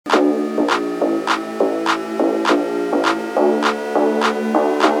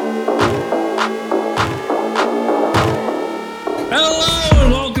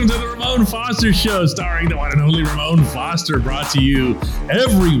Foster Show, starring the one and only Ramon Foster, brought to you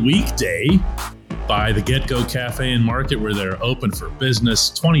every weekday by the Get-Go Cafe and Market, where they're open for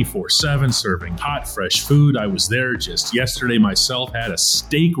business 24/7, serving hot, fresh food. I was there just yesterday myself, had a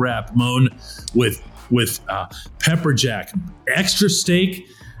steak wrap, Moan, with pepper jack, extra steak,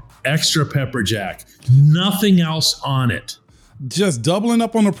 extra pepper jack, nothing else on it. Just doubling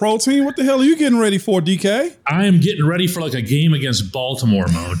up on the protein? What the hell are you getting ready for, DK? I am getting ready for like a game against Baltimore,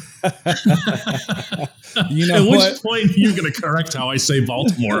 Moan. You know At what? which point you're going to correct how I say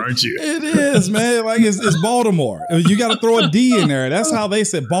Baltimore, aren't you? It is, man. Like it's Baltimore. You got to throw a D in there. That's how they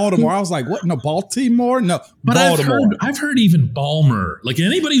said Baltimore. I was like, what? No, Baltimore? No, but Baltimore. I've heard even Balmer. Like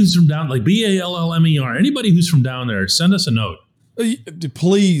anybody who's from down, like Ballmer, anybody who's from down there, send us a note.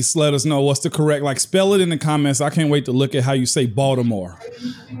 Please let us know what's the correct, like spell it in the comments. I can't wait to look at how you say Baltimore.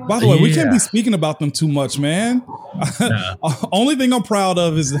 By the way, we can't be speaking about them too much, man. Yeah. Only thing I'm proud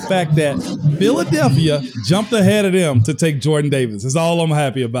of is the fact that Philadelphia jumped ahead of them to take Jordan Davis. That's all I'm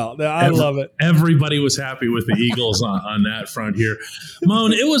happy about. I love it. Everybody was happy with the Eagles on that front here.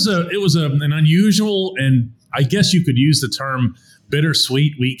 Moan, it was an unusual, and I guess you could use the term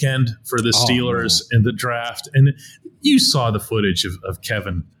bittersweet weekend for the Steelers in the draft. And you saw the footage of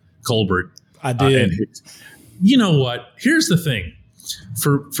Kevin Colbert. I did. You know what? Here's the thing.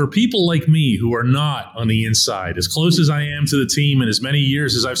 For people like me who are not on the inside, as close as I am to the team and as many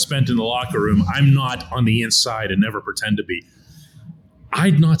years as I've spent in the locker room, I'm not on the inside and never pretend to be.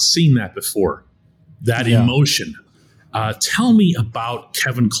 I'd not seen that before, that emotion. Tell me about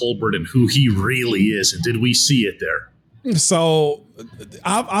Kevin Colbert and who he really is, and did we see it there? So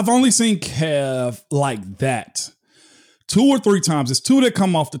I've only seen Kev like that 2 or 3 times. There's 2 that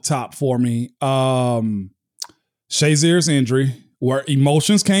come off the top for me. Shazier's injury, where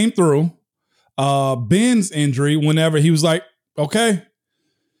emotions came through. Ben's injury, whenever he was like, okay,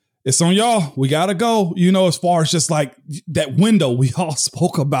 it's on y'all. We got to go. You know, as far as just like that window we all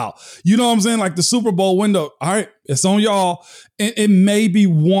spoke about. You know what I'm saying? Like the Super Bowl window. All right, it's on y'all. And it may be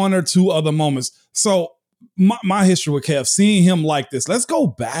 1 or 2 other moments. So my history with Kev, seeing him like this, let's go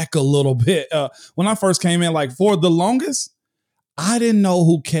back a little bit. When I first came in, like for the longest, I didn't know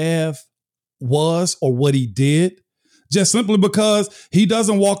who Kev was or what he did, just simply because he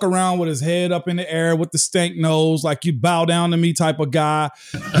doesn't walk around with his head up in the air with the stank nose, like you bow down to me type of guy.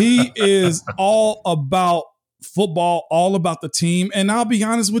 He is all about football, all about the team. And I'll be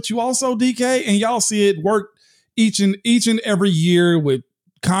honest with you also, DK, and y'all see it work each and every year with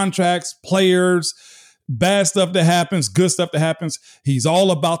contracts, players, bad stuff that happens, good stuff that happens. He's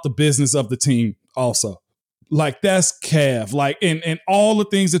all about the business of the team also. Like that's Kev. Like, and all the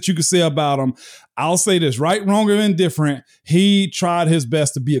things that you can say about him, I'll say this, right, wrong, or indifferent. He tried his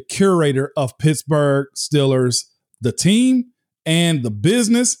best to be a curator of Pittsburgh Steelers, the team and the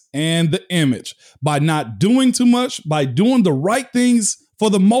business and the image, by not doing too much, by doing the right things. For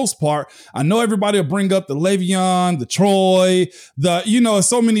the most part, I know everybody will bring up the Le'Veon, the Troy,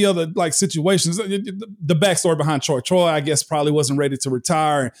 so many other like situations. The backstory behind Troy. Troy, I guess, probably wasn't ready to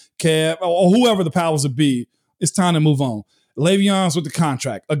retire. Kev, or whoever the powers would be, it's time to move on. Le'Veon's with the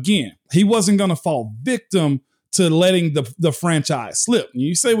contract. Again, he wasn't going to fall victim to letting the franchise slip. And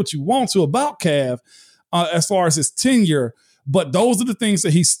you say what you want to about Kev as far as his tenure, but those are the things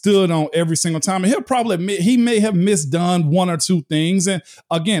that he stood on every single time. And he'll probably admit he may have misdone 1 or 2 things. And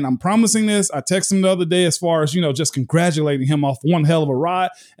again, I'm promising this. I texted him the other day as far as, just congratulating him off one hell of a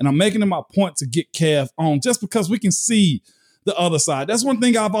ride. And I'm making it my point to get Kev on just because we can see the other side. That's one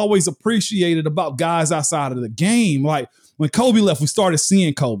thing I've always appreciated about guys outside of the game. Like when Kobe left, we started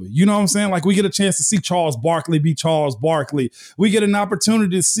seeing Kobe. You know what I'm saying? Like we get a chance to see Charles Barkley be Charles Barkley. We get an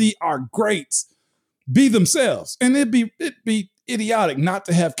opportunity to see our greats be themselves. And it'd be idiotic not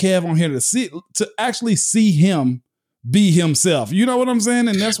to have Kev on here to actually see him be himself. You know what I'm saying?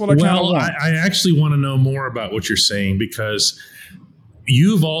 And that's what I kind of want. I actually want to know more about what you're saying, because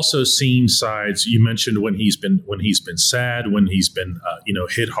you've also seen sides. You mentioned when he's been sad, when he's been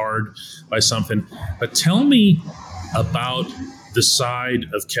hit hard by something. But tell me about the side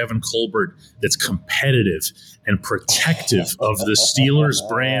of Kevin Colbert that's competitive and protective of the Steelers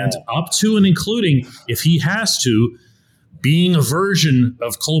brand, up to and including, if he has to, being a version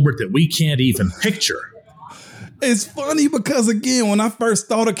of Colbert that we can't even picture. It's funny because, again, when I first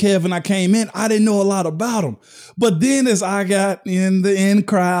thought of Kevin, I came in, I didn't know a lot about him. But then as I got in the in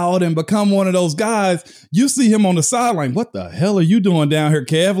crowd and become one of those guys, you see him on the sideline. What the hell are you doing down here,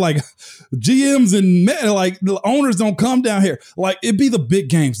 Kev? Like GMs and like the owners don't come down here. Like it'd be the big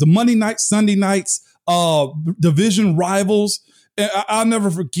games, the Monday nights, Sunday nights, division rivals. I'll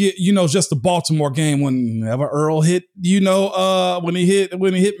never forget, just the Baltimore game whenever Earl hit, when he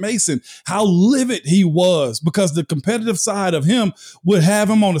hit Mason, how livid he was because the competitive side of him would have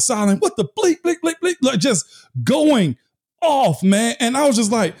him on the sideline. What the bleep, like just going off, man. And I was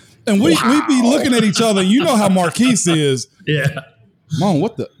just like, and we'd be looking at each other. You know how Marquise is. Yeah. Mom,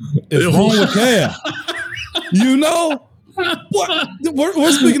 what the is wrong with Cam? What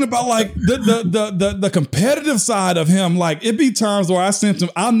we're speaking about, like the competitive side of him. Like it be times where I sent him.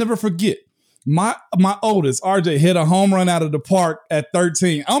 I'll never forget. My oldest RJ hit a home run out of the park at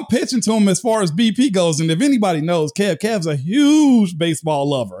 13. I'm pitching to him as far as BP goes, and if anybody knows, Kev's a huge baseball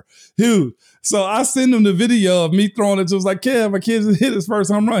lover, huge. So I send him the video of me throwing it to him. I was like, Kev, my kid just hit his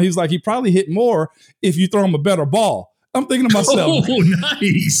first home run. He's like, he probably hit more if you throw him a better ball. I'm thinking to myself, oh,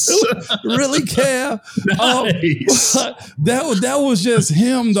 nice. Really, Kev? Nice. That was just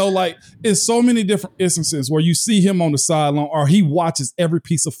him, though. Like, it's so many different instances where you see him on the sideline or he watches every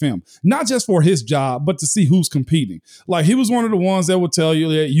piece of film, not just for his job, but to see who's competing. Like, he was one of the ones that would tell you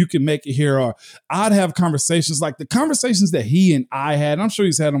that you can make it here, or I'd have conversations like the conversations that he and I had. I'm sure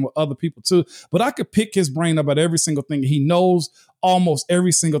he's had them with other people too, but I could pick his brain about every single thing. He knows almost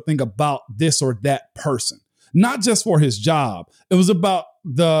every single thing about this or that person. Not just for his job. It was about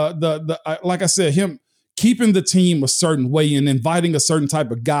the like I said, him keeping the team a certain way and inviting a certain type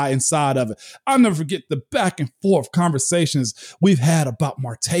of guy inside of it. I'll never forget the back and forth conversations we've had about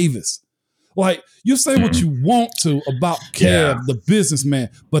Martavis. Like, you say what you want to about Kev, the businessman,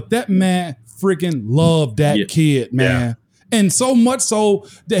 but that man freaking loved that kid, man. Yeah. And so much so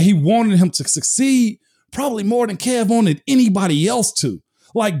that he wanted him to succeed probably more than Kev wanted anybody else to.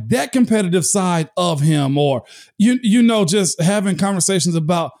 Like that competitive side of him, or, just having conversations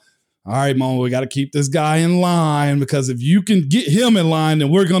about, all right, Mom, we got to keep this guy in line, because if you can get him in line,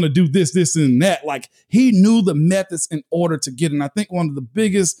 then we're going to do this, this, and that. Like, he knew the methods in order to get it. And I think one of the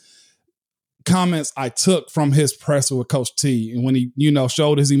biggest comments I took from his presser with Coach T, and when he,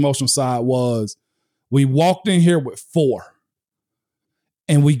 showed his emotional side, was, we walked in here with 4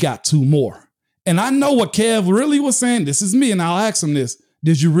 and we got 2 more. And I know what Kev really was saying. This is me, and I'll ask him this.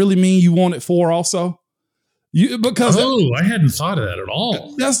 Did you really mean you wanted 4 also? I hadn't thought of that at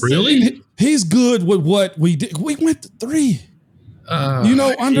all. That's really? He's good with what we did. We went to 3.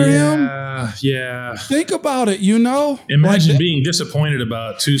 Under him. Yeah. Think about it, Imagine being disappointed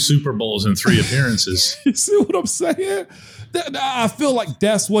about 2 Super Bowls and 3 appearances. You see what I'm saying? I feel like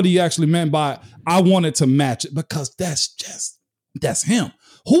that's what he actually meant by, I wanted to match it, because that's him.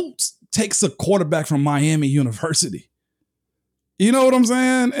 Who takes a quarterback from Miami University? You know what I'm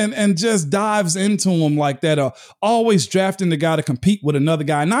saying? And just dives into him like that. Always drafting the guy to compete with another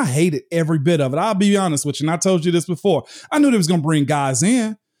guy. And I hated every bit of it. I'll be honest with you. And I told you this before. I knew they was going to bring guys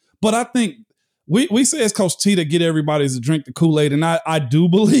in. But I think we say it's Coach T to get everybody to drink the Kool-Aid. And I do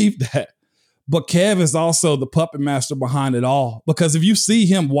believe that. But Kev is also the puppet master behind it all. Because if you see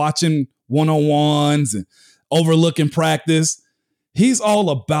him watching one-on-ones and overlooking practice, he's all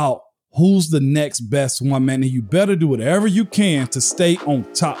about who's the next best one, man. And you better do whatever you can to stay on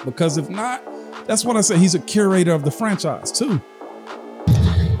top, because if not, that's what I say. He's a curator of the franchise too.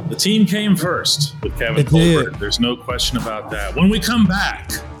 The team came first with Kevin Colbert. There's no question about that. When we come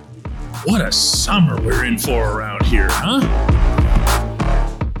back, what a summer we're in for around here, huh?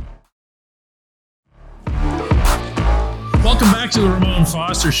 Welcome back to the Ramon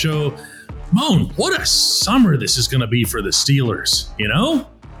Foster Show. Ramon, what a summer this is going to be for the Steelers,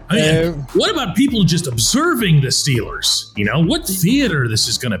 what about people just observing the Steelers? What theater this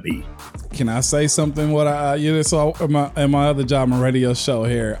is going to be? Can I say something? So in my other job, my radio show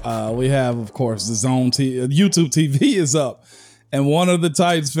here, we have, of course, the Zone YouTube TV is up, and one of the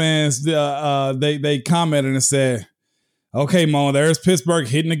Titans fans, they commented and said, "Okay, Mo, there's Pittsburgh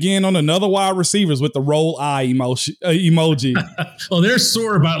hitting again on another wide receivers with the roll eye emoji." Well, they're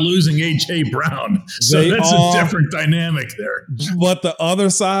sore about losing A.J. Brown, so that's a different dynamic there. But the other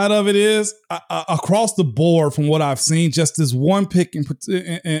side of it is, across the board, from what I've seen, just this one pick and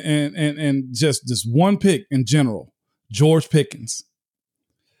just this one pick in general, George Pickens.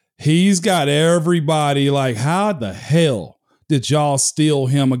 He's got everybody like, how the hell did y'all steal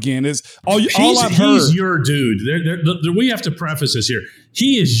him again? He's your dude. We have to preface this here.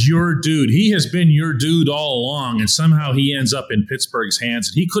 He is your dude. He has been your dude all along, and somehow he ends up in Pittsburgh's hands.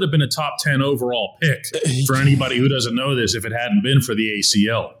 And he could have been a top 10 overall pick for anybody who doesn't know this if it hadn't been for the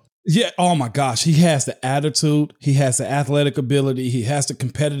ACL. Yeah. Oh my gosh. He has the attitude. He has the athletic ability. He has the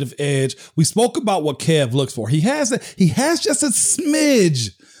competitive edge. We spoke about what Kev looks for. He has just a smidge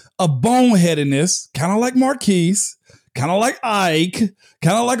of boneheadedness, kind of like Marquise, kind of like Ike,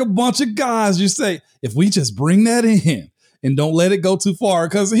 kind of like a bunch of guys. You say, if we just bring that in, and don't let it go too far,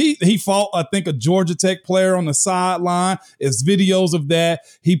 because he fought, I think, a Georgia Tech player on the sideline. It's videos of that.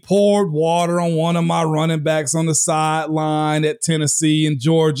 He poured water on one of my running backs on the sideline at Tennessee and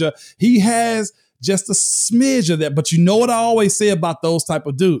Georgia. He has just a smidge of that. But you know what I always say about those type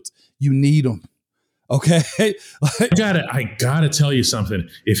of dudes? You need them. Okay. I gotta tell you something.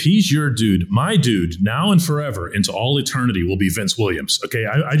 If he's your dude, my dude, now and forever into all eternity will be Vince Williams. Okay.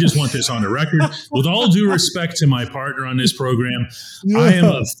 I just want this on the record. With all due respect to my partner on this program, I am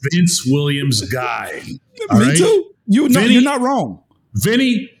a Vince Williams guy. Me too. You're not wrong.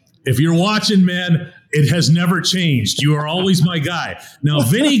 Vinny, if you're watching, man, it has never changed. You are always my guy. Now,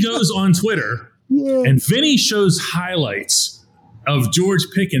 Vinny goes on Twitter and Vinny shows highlights of George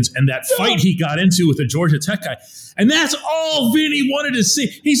Pickens and that fight he got into with the Georgia Tech guy. And that's all Vinny wanted to see.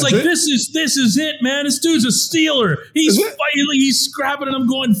 He's like, this is it, man. This dude's a Steeler. He's fighting, he's scrapping, and I'm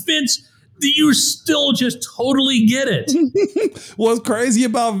going, Vince, you still just totally get it. What's crazy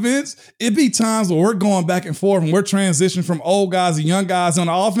about Vince, it be times where we're going back and forth and we're transitioning from old guys to young guys on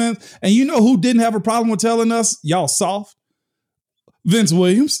the offense. And you know who didn't have a problem with telling us, y'all soft? Vince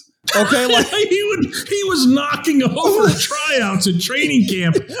Williams. Okay, like he was knocking over tryouts at training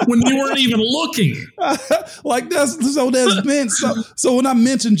camp when they weren't even looking. Like that's Vince. So when I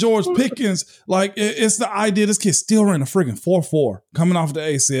mentioned George Pickens, like it's the idea this kid still ran a friggin' 4.4 coming off the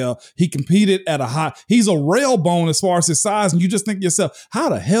ACL. He competed at a high. He's a rail bone as far as his size, and you just think to yourself, how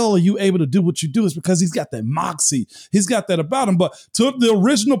the hell are you able to do what you do? It's because he's got that moxie. He's got that about him. But to the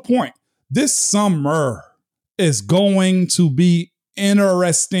original point, this summer is going to be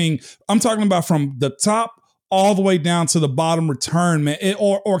interesting. I'm talking about from the top all the way down to the bottom return, man,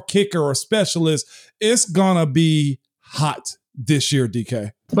 or kicker or specialist. It's gonna be hot this year,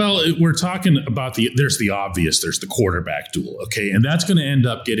 DK. Well, we're talking about there's the obvious, there's the quarterback duel, okay? And that's going to end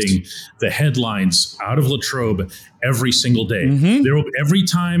up getting the headlines out of Latrobe every single day. Every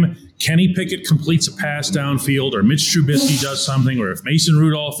time Kenny Pickett completes a pass downfield, or Mitch Trubisky does something, or if Mason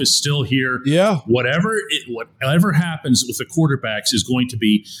Rudolph is still here, whatever happens with the quarterbacks is going to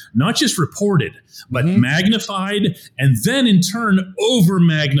be not just reported, but magnified, and then in turn over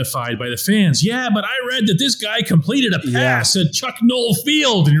magnified by the fans. Yeah, but I read that this guy completed a pass at Chuck Noll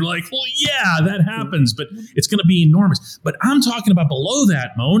Field. And you're like, well, yeah, that happens, but it's going to be enormous. But I'm talking about below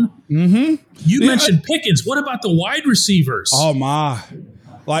that, Moan. You mentioned Pickens. What about the wide receivers? Oh, my.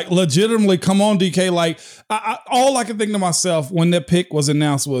 Like, legitimately, come on, DK. Like, all I could think to myself when that pick was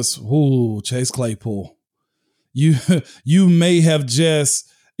announced was, ooh, Chase Claypool. You may have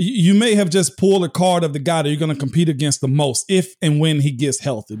just pulled a card of the guy that you're going to compete against the most if and when he gets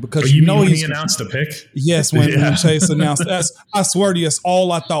healthy. Because you know when he announced the pick? Yes, when Chase announced that. I swear to you,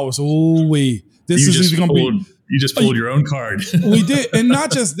 all I thought was, ooh-wee. This is going to be. You just pulled your own card. We did. And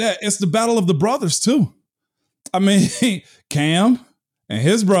not just that, it's the battle of the brothers, too. I mean, Cam and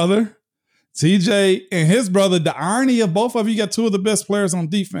his brother, TJ and his brother, the irony of both of you got two of the best players on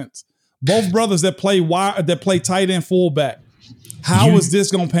defense. Both brothers that play tight end fullback. How is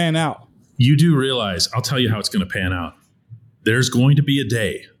this going to pan out? You do realize, I'll tell you how it's going to pan out. There's going to be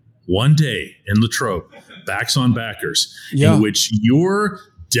one day in Latrobe, backs on backers, in which your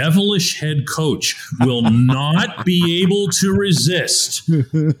devilish head coach will not be able to resist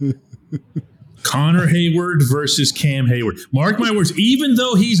Connor Hayward versus Cam Hayward. Mark my words, even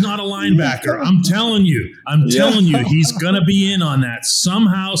though he's not a linebacker, I'm telling you, he's going to be in on that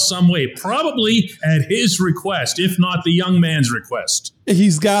somehow, some way, probably at his request, if not the young man's request.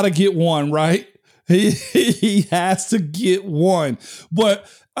 He's got to get one, right? He has to get one. But,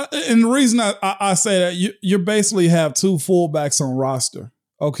 and the reason I say that, you basically have two fullbacks on roster,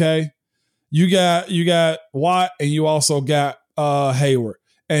 okay? You got Watt and you also got Hayward.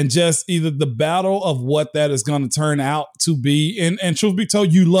 And just either the battle of what that is going to turn out to be. And truth be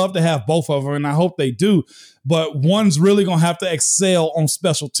told, you love to have both of them, and I hope they do. But one's really going to have to excel on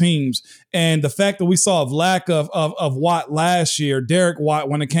special teams. And the fact that we saw a lack of Watt last year, Derek Watt,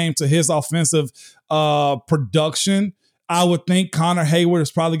 when it came to his offensive production, I would think Connor Hayward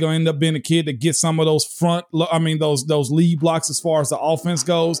is probably going to end up being a kid that gets some of those those lead blocks as far as the offense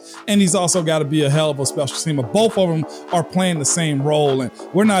goes. And he's also got to be a hell of a special teamer. Both of them are playing the same role. And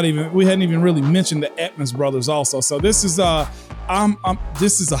we hadn't even really mentioned the Edmonds brothers also. So this is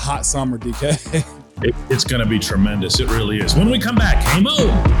this is a hot summer, DK. It's going to be tremendous. It really is. When we come back, hey, Mo.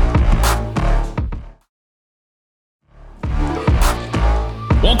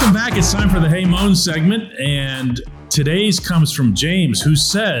 Welcome back. It's time for the Hey Moan segment, and today's comes from James, who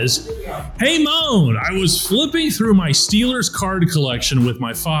says, "Hey Moan, I was flipping through my Steelers card collection with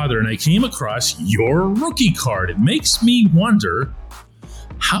my father, and I came across your rookie card. It makes me wonder,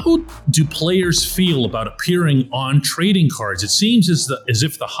 How do players feel about appearing on trading cards? It seems as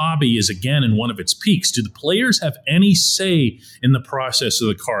if the hobby is again in one of its peaks. Do the players have any say in the process of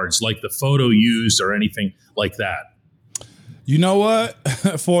the cards, like the photo used or anything like that? You know what?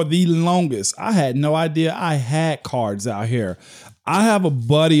 For the longest, I had no idea I had cards out here. I have a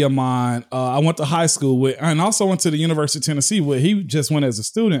buddy of mine I went to high school with, and also went to the University of Tennessee with. He just went as a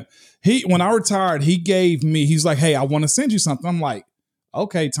student. When I retired, he's like, hey, I want to send you something. I'm like,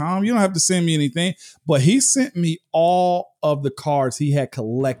 okay, Tom, you don't have to send me anything. But he sent me all of the cards he had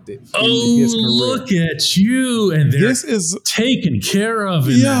collected in his career. Look at you. And this is taken care of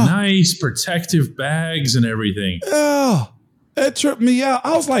in the nice protective bags and everything. Yeah, it tripped me out.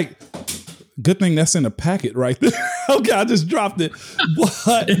 I was like, good thing that's in a packet right there. Okay, I just dropped it.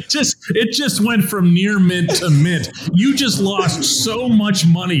 But it just went from near mint to mint. You just lost so much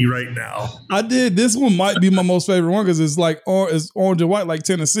money right now. I did. This one might be my most favorite one because it's like it's orange and white like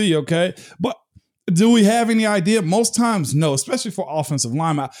Tennessee, okay? But do we have any idea? Most times, no, especially for offensive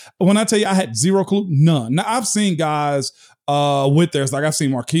linemen. When I tell you I had zero clue, none. Now, I've seen guys with theirs, like I've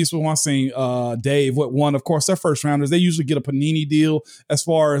seen Marquise with one, I've seen Dave with one. Of course, they're first rounders. They usually get a panini deal as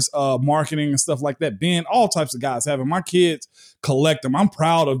far as marketing and stuff like that. Ben, all types of guys have it. My kids collect them. I'm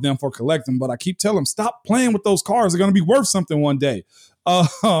proud of them for collecting, but I keep telling them, stop playing with those cards. They're going to be worth something one day.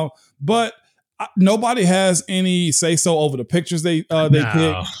 But nobody has any say so over the pictures they pick. They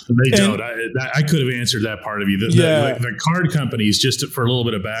don't. I could have answered that part of you. The card companies, just for a little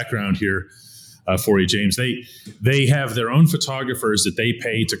bit of background here for you, James, they have their own photographers that they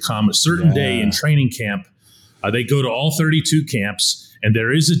pay to come a certain day in training camp. They go to all 32 camps, and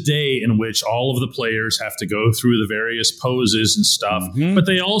there is a day in which all of the players have to go through the various poses and stuff, but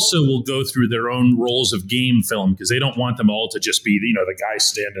they also will go through their own rolls of game film because they don't want them all to just be, the guy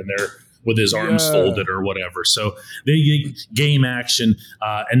standing there with his arms folded or whatever. So they get game action.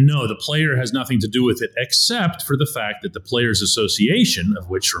 And no, the player has nothing to do with it, except for the fact that the Players Association,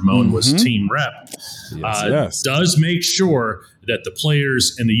 of which Ramon was team rep, does make sure that the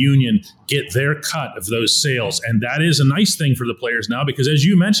players in the union get their cut of those sales. And that is a nice thing for the players now, because as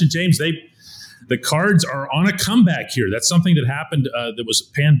you mentioned, James, the cards are on a comeback here. That's something that happened that was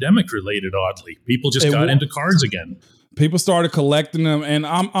pandemic related, oddly. People just got into cards again. People started collecting them, and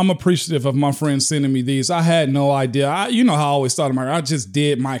I'm appreciative of my friends sending me these. I had no idea. How I always started I just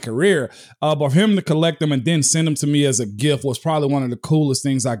did my career. But for him to collect them and then send them to me as a gift was probably one of the coolest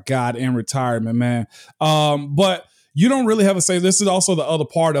things I got in retirement, man. But you don't really have a say. This is also the other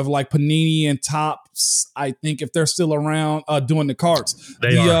part of like Panini and Topps, I think, if they're still around doing the cards.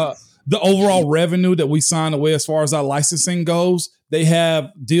 They are. The overall revenue that we sign away as far as our licensing goes, they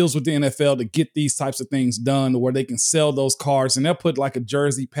have deals with the NFL to get these types of things done where they can sell those cards, and they'll put like a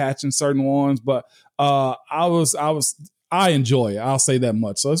jersey patch in certain ones. But I enjoy it. I'll say that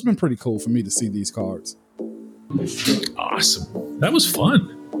much. So it's been pretty cool for me to see these cards. Awesome. That was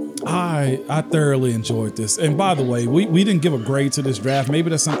fun. I thoroughly enjoyed this. And by the way, we didn't give a grade to this draft.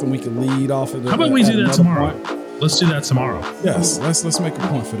 Maybe that's something we could lead off of. How about we do that tomorrow? Let's do that tomorrow. Yes, let's make a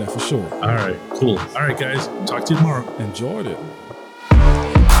point for that for sure. All right, cool. All right, guys. Talk to you tomorrow. Enjoyed it.